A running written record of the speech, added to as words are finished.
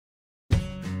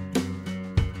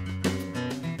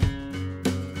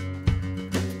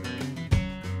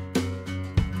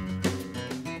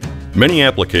Many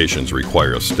applications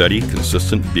require a steady,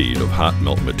 consistent bead of hot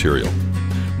melt material.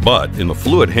 But in the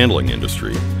fluid handling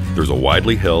industry, there's a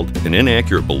widely held and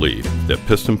inaccurate belief that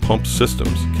piston pump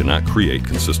systems cannot create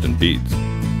consistent beads.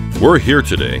 We're here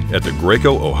today at the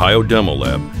Graco Ohio Demo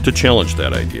Lab to challenge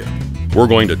that idea. We're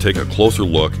going to take a closer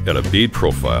look at a bead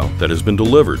profile that has been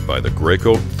delivered by the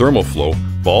Graco Therm-O-Flow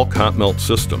bulk hot melt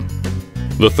system.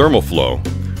 The Therm-O-Flow,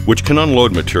 which can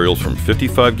unload materials from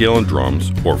 55-gallon drums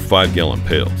or 5-gallon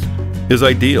pails, is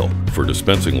ideal for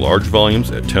dispensing large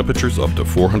volumes at temperatures up to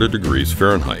 400 degrees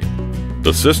Fahrenheit.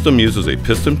 The system uses a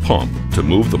piston pump to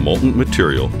move the molten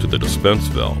material to the dispense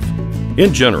valve.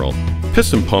 In general,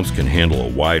 piston pumps can handle a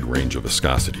wide range of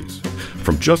viscosities,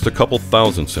 from just a couple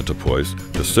thousand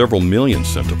centipoise to several million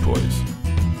centipoise.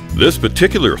 This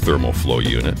particular Therm-O-Flow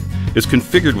unit is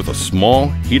configured with a small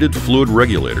heated fluid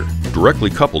regulator directly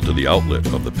coupled to the outlet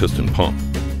of the piston pump.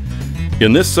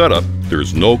 In this setup, there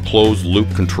is no closed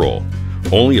loop control,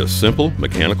 only a simple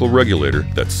mechanical regulator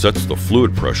that sets the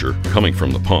fluid pressure coming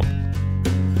from the pump.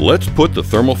 Let's put the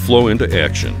Therm-O-Flow into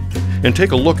action and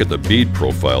take a look at the bead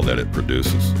profile that it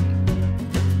produces.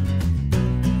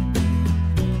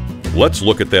 Let's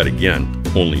look at that again,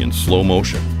 only in slow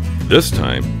motion. This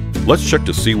time, let's check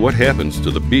to see what happens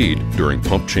to the bead during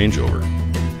pump changeover.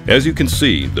 As you can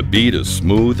see, the bead is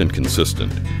smooth and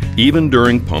consistent, even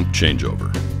during pump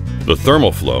changeover. The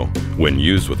Therm-O-Flow, when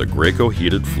used with a Graco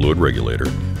heated fluid regulator,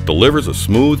 delivers a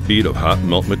smooth bead of hot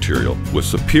melt material with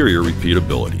superior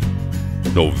repeatability.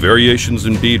 No variations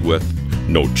in bead width,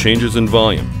 no changes in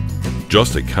volume,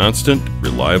 just a constant,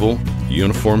 reliable,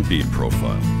 uniform bead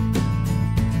profile.